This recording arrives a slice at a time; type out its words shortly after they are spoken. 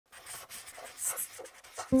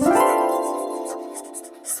I've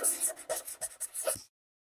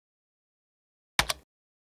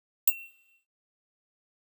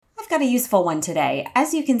got a useful one today.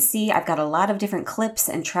 As you can see, I've got a lot of different clips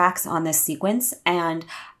and tracks on this sequence, and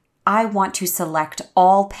I want to select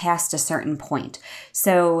all past a certain point.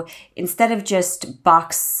 So instead of just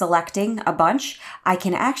box selecting a bunch, I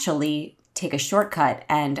can actually take a shortcut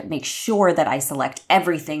and make sure that I select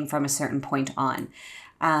everything from a certain point on.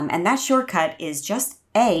 And that shortcut is just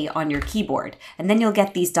A on your keyboard, and then you'll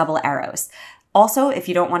get these double arrows. Also, if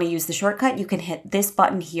you don't want to use the shortcut, you can hit this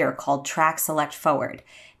button here called Track Select Forward.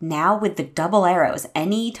 Now with the double arrows,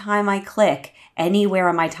 anytime I click anywhere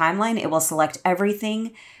on my timeline, it will select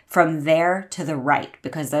everything from there to the right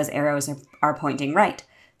because those arrows are pointing right.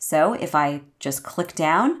 So if I just click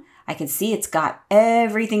down, I can see it's got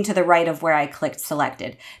everything to the right of where I clicked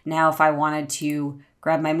selected. Now if I wanted to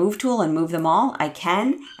grab my move tool and move them all, I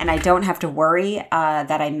can, and I don't have to worry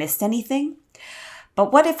that I missed anything.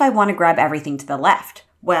 But what if I want to grab everything to the left?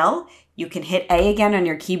 Well, you can hit A again on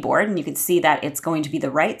your keyboard and you can see that it's going to be the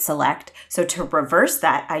right select. So to reverse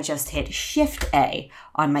that, I just hit Shift A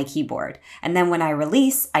on my keyboard. And then when I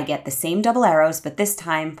release, I get the same double arrows, but this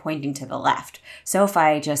time pointing to the left. So if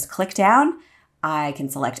I just click down, I can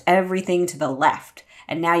select everything to the left.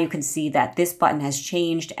 And now you can see that this button has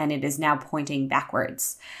changed and it is now pointing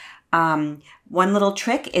backwards. One little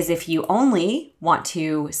trick is if you only want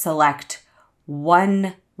to select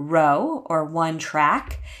one row or one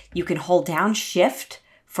track, you can hold down Shift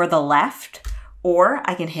for the left, or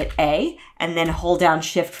I can hit A and then hold down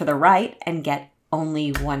Shift for the right and get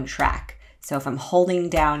only one track. So if I'm holding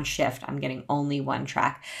down Shift, I'm getting only one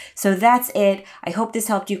track. So that's it. I hope this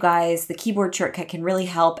helped you guys. The keyboard shortcut can really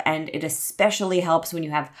help, and it especially helps when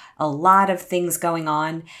you have a lot of things going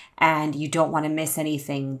on and you don't want to miss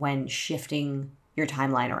anything when shifting your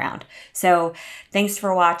timeline around. So thanks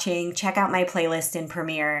for watching. Check out my playlist in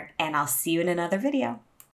Premiere, and I'll see you in another video.